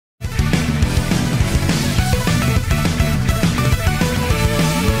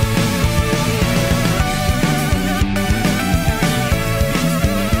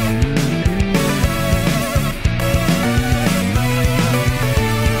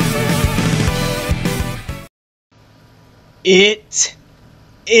It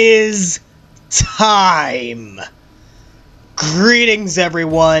is time! Greetings,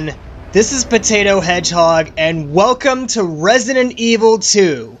 everyone. This is Potato Hedgehog, and welcome to Resident Evil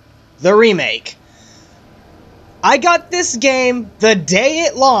 2, the remake. I got this game the day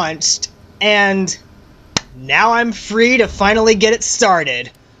it launched, and now I'm free to finally get it started.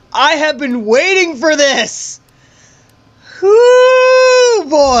 I have been waiting for this! Whoo,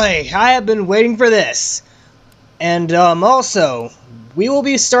 boy, I have been waiting for this. And, also, we will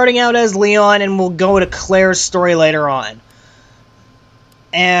be starting out as Leon, and we'll go to Claire's story later on.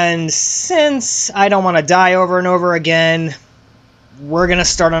 And since I don't want to die over and over again, we're gonna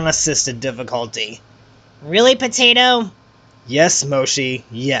start on assisted difficulty. Really, Potato? Yes, Moshi,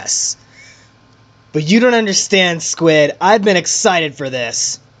 yes. But you don't understand, Squid. I've been excited for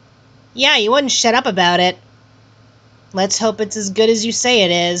this. Yeah, you wouldn't shut up about it. Let's hope it's as good as you say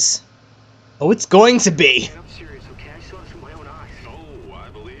it is. Oh, it's going to be. I'm serious, okay? I saw this with my own eyes. Oh, I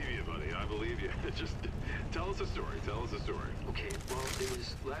believe you, buddy. I believe you. Just tell us a story. Tell us a story. Okay, well, it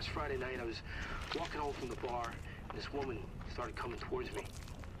was last Friday night. I was walking home from the bar, and this woman started coming towards me.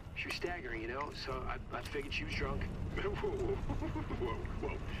 She was staggering, you know, so I figured she was drunk. Whoa.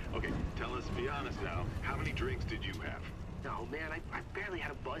 Okay, tell us, be honest now. How many drinks did you have? No, man, I barely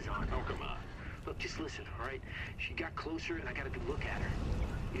had a buzz on. Oh, come on. Look, just listen, all right? She got closer, and I got a good look at her.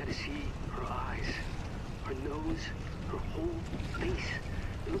 You got to see her eyes, her nose, her whole face.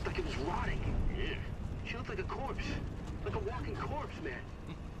 It looked like it was rotting. Yeah. She looked like a corpse. Like a walking corpse, man.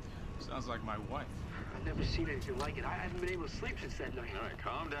 Sounds like my wife. I've never seen anything like it. I haven't been able to sleep since that night. All right,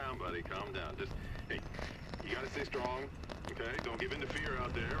 calm down, buddy. Calm down. Just, hey, you gotta stay strong, okay? Don't give in to fear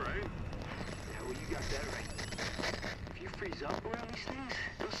out there, right? Yeah, well, you got that right. If you freeze up around these things,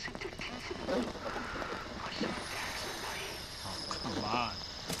 they'll sink their teeth in you. I should attack somebody. Oh, come on.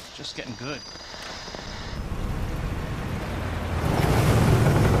 It's just getting good.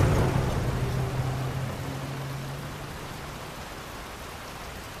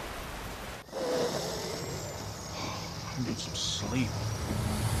 I need some sleep.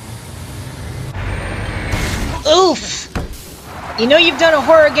 Oof! You know you've done a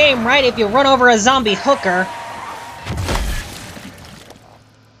horror game, right, if you run over a zombie hooker.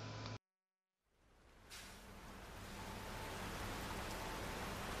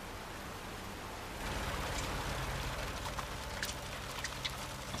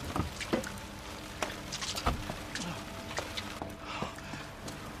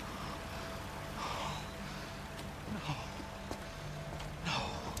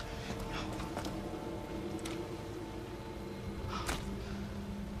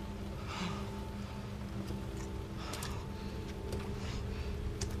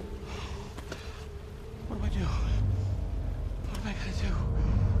 What do I do? What am I gonna do?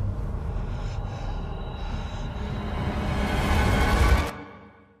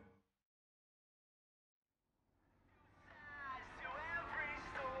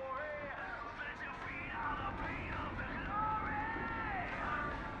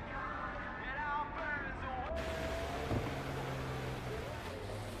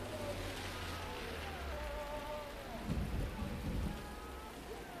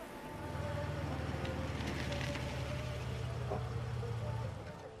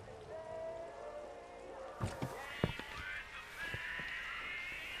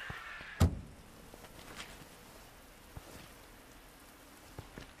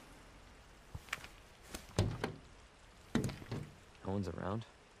 No one's around.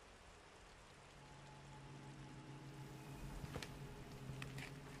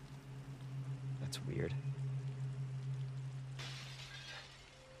 That's weird.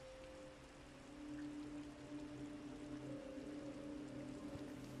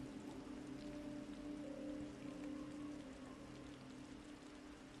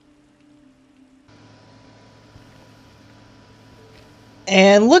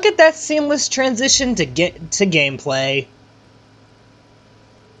 And look at that seamless transition to get to gameplay.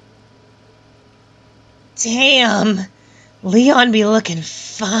 Damn! Leon be looking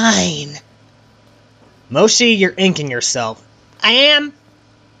fine. Moshi, you're inking yourself. I am?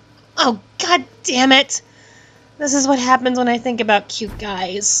 Oh, god damn it! This is what happens when I think about cute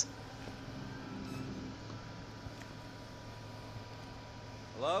guys.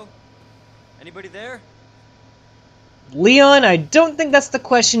 Hello? Anybody there? Leon, I don't think that's the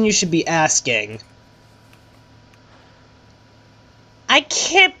question you should be asking. I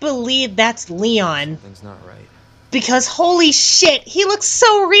can't believe that's Leon. Something's not right. Because holy shit, he looks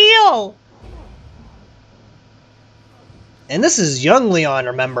so real! And this is young Leon,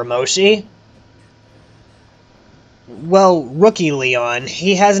 remember, Moshi? Well, rookie Leon.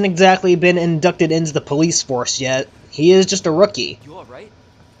 He hasn't exactly been inducted into the police force yet. He is just a rookie. You alright?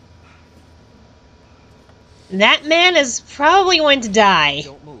 That man is probably going to die.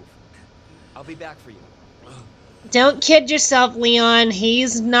 Don't move. I'll be back for you. Don't kid yourself, Leon.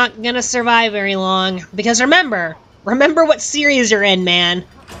 He's not gonna survive very long. Because remember what series you're in, man.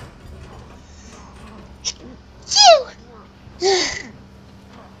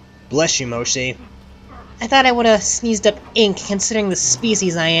 Bless you, Moshi. I thought I would have sneezed up ink, considering the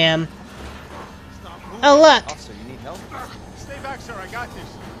species I am. Oh, look! Officer, you need help? Stay back, sir. I got this.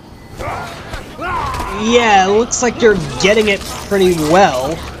 Yeah, it looks like you're getting it pretty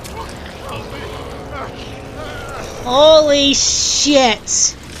well. Holy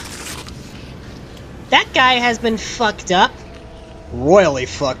shit! That guy has been fucked up. Royally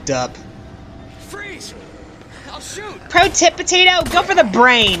fucked up. Freeze! I'll shoot! Pro tip, Potato, go for the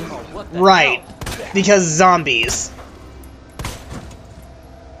brain! What the Right. hell? Because zombies.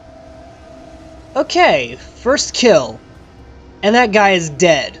 Okay, first kill. And that guy is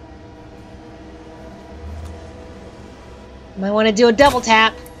dead. Might want to do a double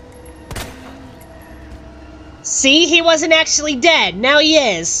tap. See, he wasn't actually dead. Now he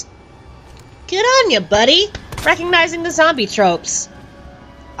is. Good on you, buddy. Recognizing the zombie tropes.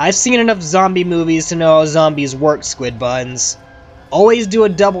 I've seen enough zombie movies to know how zombies work, Squid Buns. Always do a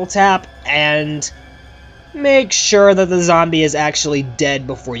double tap and make sure that the zombie is actually dead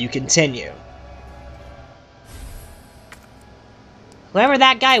before you continue. Whoever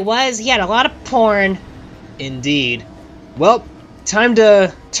that guy was, he had a lot of porn. Indeed. Well, time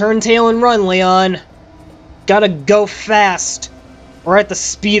to turn tail and run, Leon. Gotta go fast. Or at the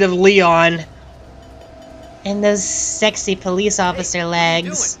speed of Leon. And those sexy police officer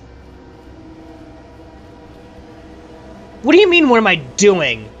legs. What do you mean, what am I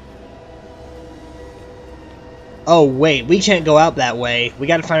doing? Oh, wait, we can't go out that way. We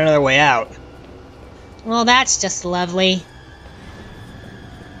gotta find another way out. Well, that's just lovely.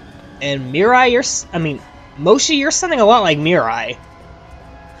 And Mirai, Moshi, you're sounding a lot like Mirai.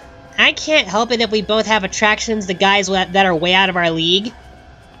 I can't help it if we both have attractions to guys that are way out of our league.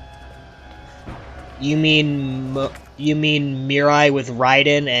 You mean Mirai with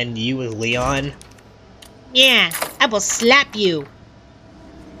Raiden and you with Leon? Yeah, I will slap you.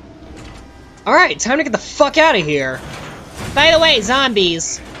 Alright, time to get the fuck out of here. By the way,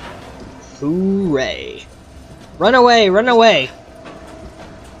 zombies. Hooray. Run away, run away.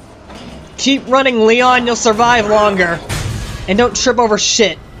 Keep running, Leon, you'll survive longer. And don't trip over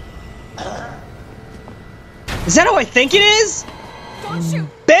shit. Is that how I think it is? Don't shoot!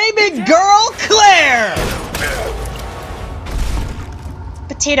 Baby girl Claire!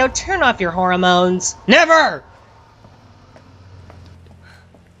 Potato, turn off your hormones. Never!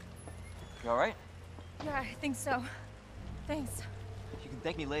 You alright? Yeah, I think so. Thanks. You can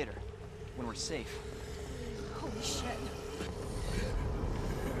thank me later, when we're safe. Holy shit.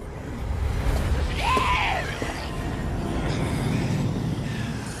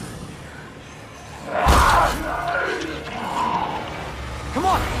 Come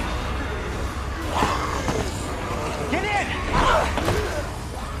on! Get in!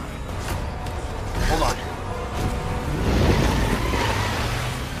 Hold on.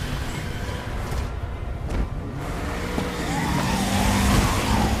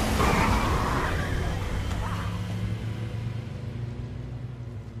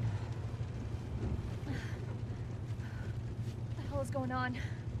 What the hell is going on?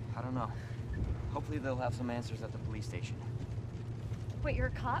 I don't know. Hopefully they'll have some answers at the police station. Wait, you're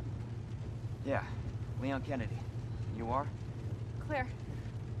a cop? Yeah, Leon Kennedy. You are? Claire.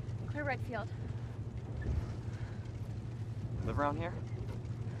 Claire Redfield. Live around here?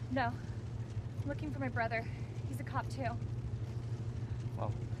 No. I'm looking for my brother. He's a cop too.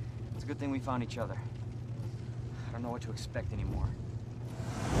 Well, it's a good thing we found each other. I don't know what to expect anymore.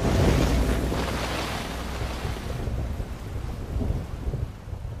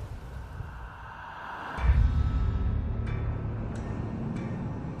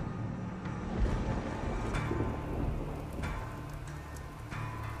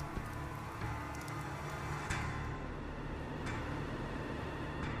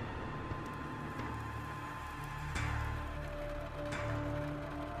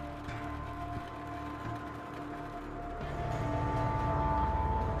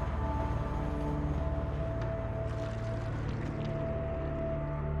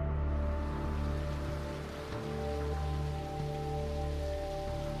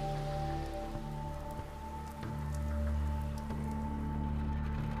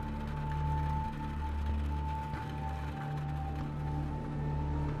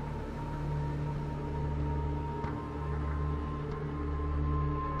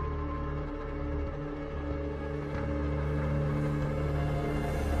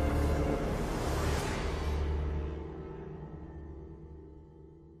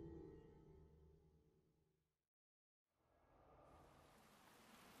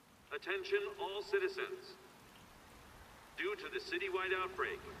 Attention all citizens. Due to the citywide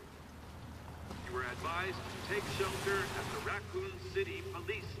outbreak, you are advised to take shelter at the Raccoon City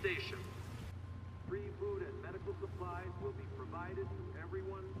police station. Free food and medical supplies will be provided to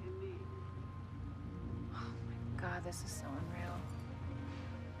everyone in need. God, this is so unreal.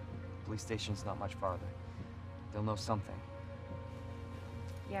 Police station's not much farther. They'll know something.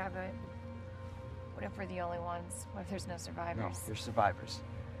 Yeah, but what if we're the only ones? What if there's no survivors? No, there's survivors.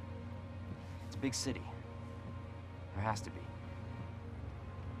 It's a big city. There has to be.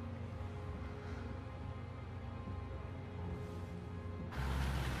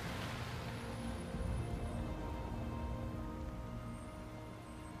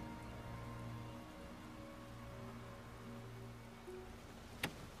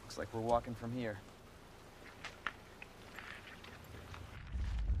 Looks like we're walking from here.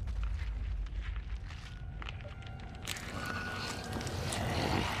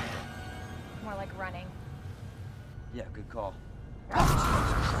 More like running. Yeah, good call. Leon,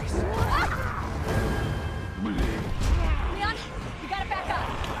 you gotta back up.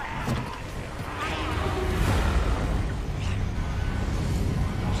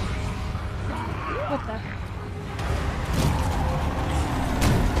 What the?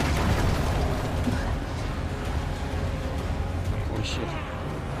 Holy shit.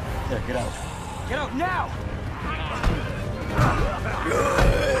 There, get out. Get out now!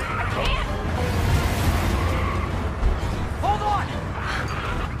 Hold on!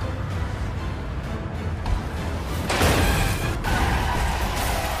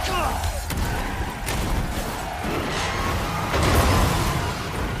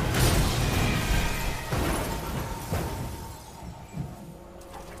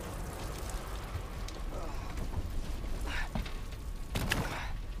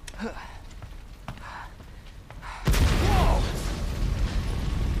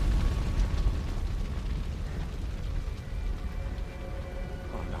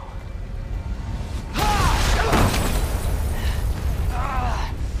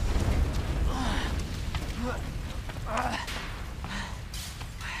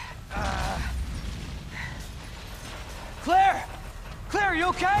 Claire! Claire, are you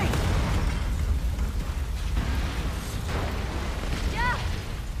okay? Yeah,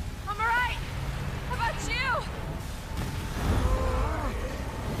 I'm alright. How about you?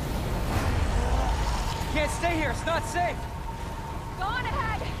 Can't stay here, it's not safe. Go on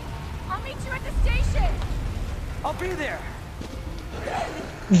ahead. I'll meet you at the station. I'll be there.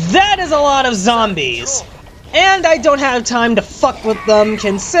 That is a lot of zombies. And I don't have time to fuck with them,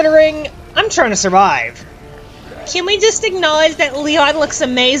 considering I'm trying to survive. Can we just acknowledge that Leon looks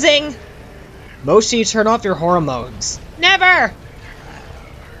amazing? Moshi, turn off your hormones. Never! And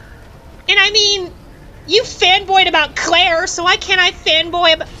I mean, you fanboyed about Claire, so why can't I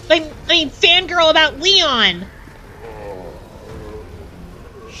fanboy about, fangirl about Leon?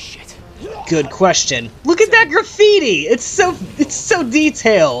 Shit. Good question. Look at that graffiti! It's so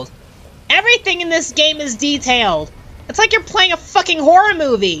detailed. Everything in this game is detailed. It's like you're playing a fucking horror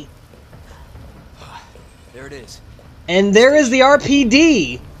movie. There it is. And there is the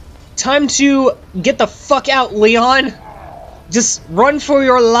RPD. Time to get the fuck out, Leon. Just run for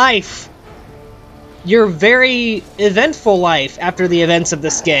your life. Your very eventful life after the events of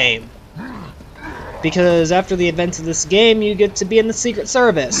this game. Because after the events of this game, you get to be in the Secret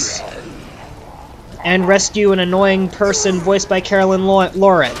Service. And rescue an annoying person voiced by Carolyn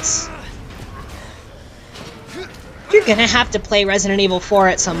Lawrence. You're gonna have to play Resident Evil 4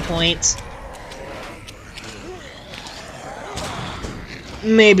 at some point.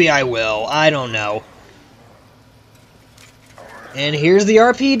 Maybe I will. I don't know. And here's the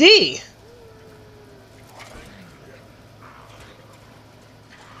RPD.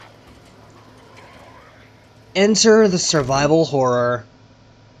 Enter the survival horror.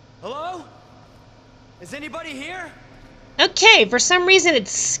 Hello? Is anybody here? Okay, for some reason it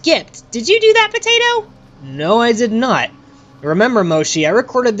skipped. Did you do that, Potato? No, I did not. Remember, Moshi, I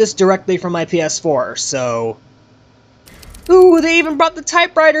recorded this directly from my PS4, so... Ooh, they even brought the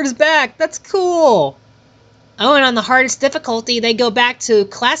typewriters back! That's cool! Oh, and on the hardest difficulty, they go back to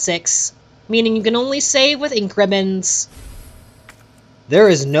classics, meaning you can only save with ink ribbons. There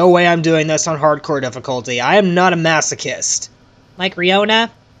is no way I'm doing this on hardcore difficulty. I am not a masochist. Like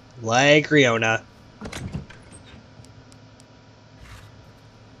Riona? Like Riona.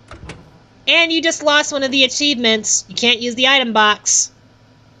 And you just lost one of the achievements. You can't use the item box.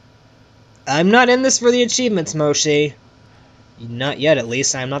 I'm not in this for the achievements, Moshi. Not yet, at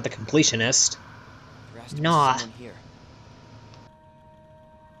least. I'm not the completionist. There has to be Nah. someone here.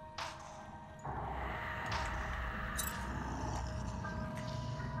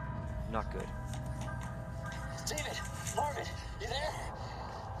 Not good. David, Marvin, you there?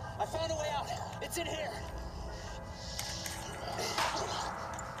 I found a way out. It's in here.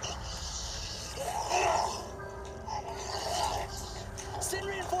 Send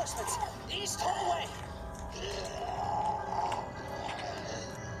reinforcements. East hallway.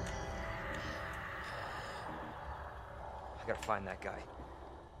 I gotta find that guy.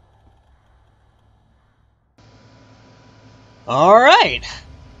 Alright.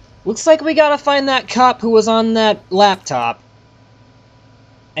 Looks like we gotta find that cop who was on that laptop.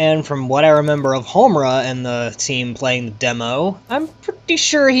 And from what I remember of Homura and the team playing the demo, I'm pretty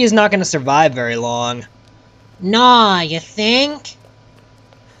sure he's not gonna survive very long. Nah, you think?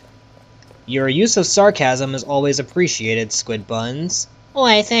 Your use of sarcasm is always appreciated, Squid Buns.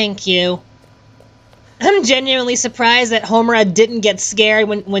 Why, thank you. I'm genuinely surprised that Homura didn't get scared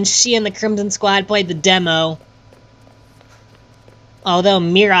when she and the Crimson Squad played the demo. Although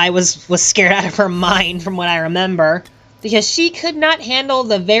Mirai was scared out of her mind from what I remember. Because she could not handle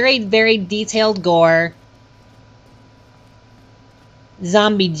the very, very detailed gore.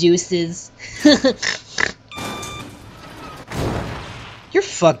 Zombie juices. You're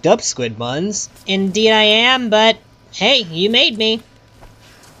fucked up, Squid Buns. Indeed I am, but hey, you made me.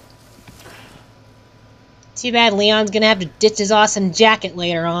 Too bad Leon's gonna have to ditch his awesome jacket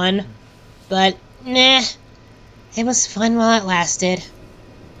later on. But, nah. It was fun while it lasted.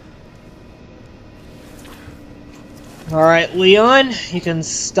 Alright, Leon, you can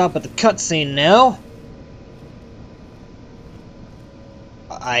stop at the cutscene now.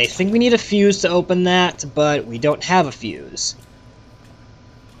 I think we need a fuse to open that, but we don't have a fuse.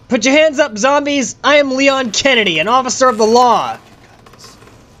 Put your hands up, zombies! I am Leon Kennedy, an officer of the law!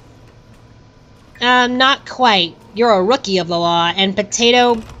 Not quite. You're a rookie of the law, and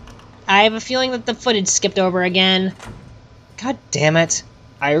Potato... I have a feeling that the footage skipped over again. God damn it.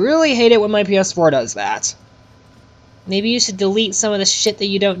 I really hate it when my PS4 does that. Maybe you should delete some of the shit that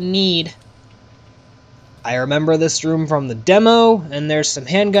you don't need. I remember this room from the demo, and there's some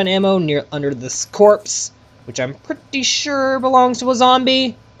handgun ammo under this corpse, which I'm pretty sure belongs to a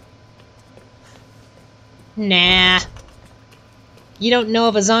zombie. Nah. You don't know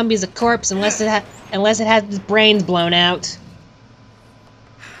if a zombie's a corpse unless it has its brains blown out.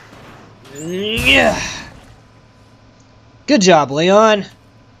 Yeah. Good job, Leon.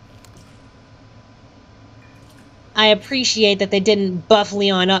 I appreciate that they didn't buff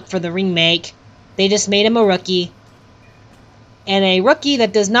Leon up for the remake. They just made him a rookie. And a rookie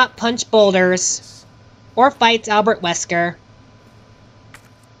that does not punch boulders or fights Albert Wesker.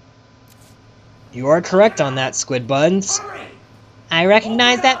 You are correct on that, Squid Buns. I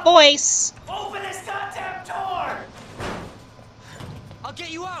recognize that voice. Open this goddamn door! I'll get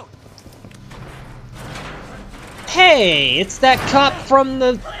you out! Hey, it's that cop from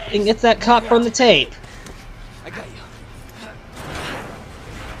the tape. I got you.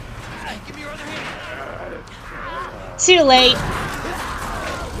 Give me your other hand. Too late.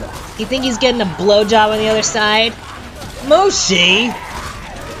 You think he's getting a blowjob on the other side? Moshi!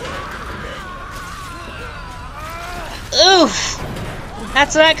 Oof!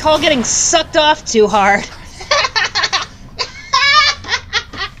 That's what I call getting sucked off too hard.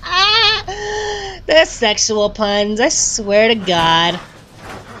 The sexual puns, I swear to God.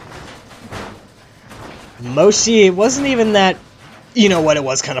 Moshi, it wasn't even that... You know what, it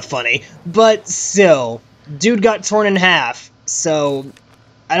was kind of funny. But still, dude got torn in half, so...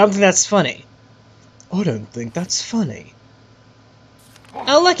 I don't think that's funny. I don't think that's funny.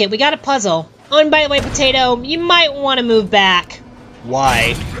 Oh, look it, we got a puzzle. Oh, and by the way, Potato, you might want to move back.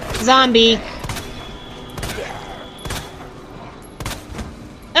 Why? Zombie.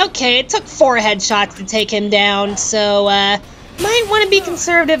 Okay, it took 4 headshots to take him down, so, might want to be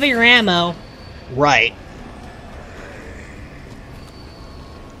conservative of your ammo. Right.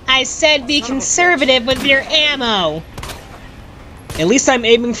 I said be conservative with your ammo. At least I'm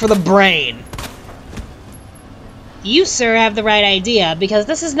aiming for the brain. You, sir, have the right idea, because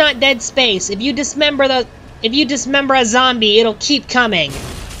this is not Dead Space. If you dismember a zombie, it'll keep coming.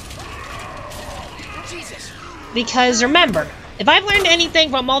 Jesus. Because remember, if I've learned anything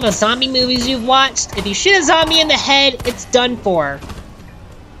from all the zombie movies you've watched, if you shoot a zombie in the head, it's done for.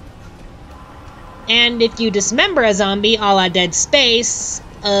 And if you dismember a zombie a la Dead Space,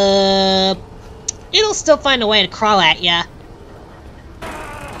 it'll still find a way to crawl at ya.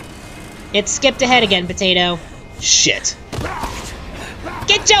 It skipped ahead again, Potato. Shit.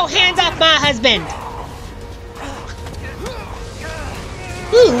 Get your hands off my husband!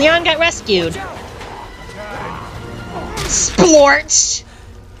 Ooh, Leon got rescued. Splorch!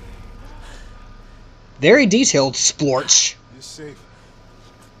 Very detailed, splorch. You're safe.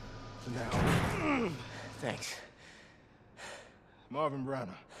 For now. Thanks. Marvin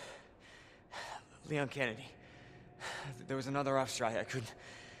Browner. Leon Kennedy. There was another off strike. I couldn't...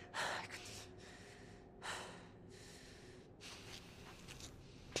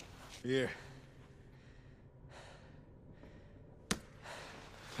 Here.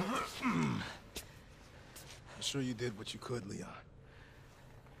 I'm sure you did what you could, Leon.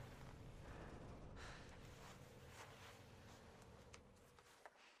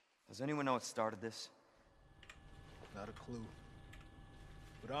 Does anyone know what started this? Not a clue.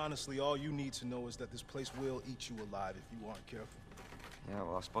 But honestly, all you need to know is that this place will eat you alive if you aren't careful. Yeah,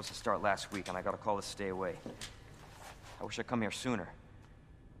 well, I was supposed to start last week, and I got a call to stay away. I wish I'd come here sooner.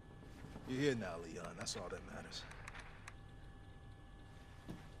 You're here now, Leon. That's all that matters.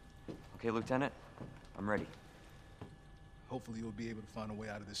 Okay, Lieutenant? I'm ready. Hopefully you'll be able to find a way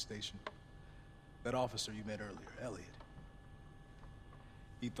out of this station. That officer you met earlier, Elliot.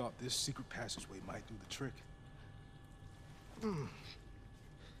 He thought this secret passageway might do the trick.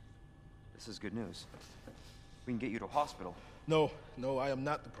 This is good news. We can get you to a hospital. No, I am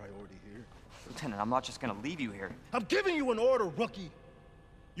not the priority here. Lieutenant, I'm not just gonna leave you here. I'm giving you an order, rookie.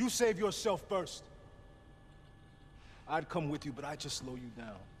 You save yourself first. I'd come with you, but I'd just slow you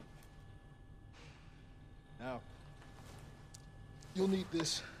down. Now, you'll need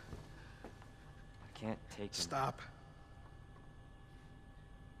this. I can't take him. Stop.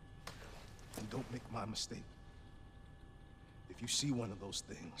 And don't make my mistake. If you see one of those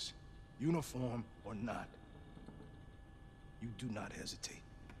things, uniform or not, you do not hesitate.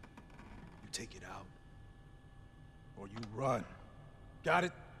 You take it out, or you run. Got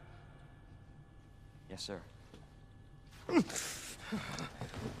it? Yes, sir.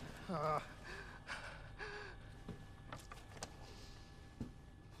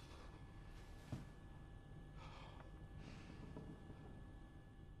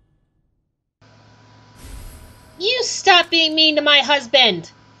 You stop being mean to my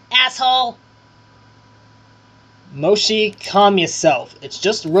husband, asshole! Moshi, calm yourself. It's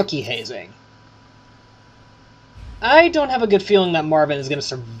just rookie hazing. I don't have a good feeling that Marvin is going to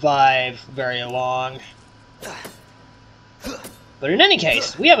survive very long. But in any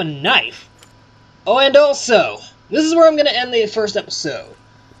case, we have a knife. Oh, and also, this is where I'm going to end the first episode.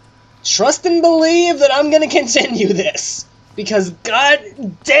 Trust and believe that I'm going to continue this. Because god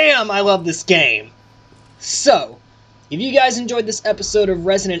damn, I love this game. So, if you guys enjoyed this episode of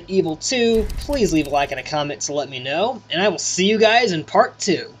Resident Evil 2, please leave a like and a comment to let me know, and I will see you guys in part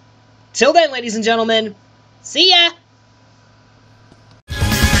 2. Till then, ladies and gentlemen, see ya!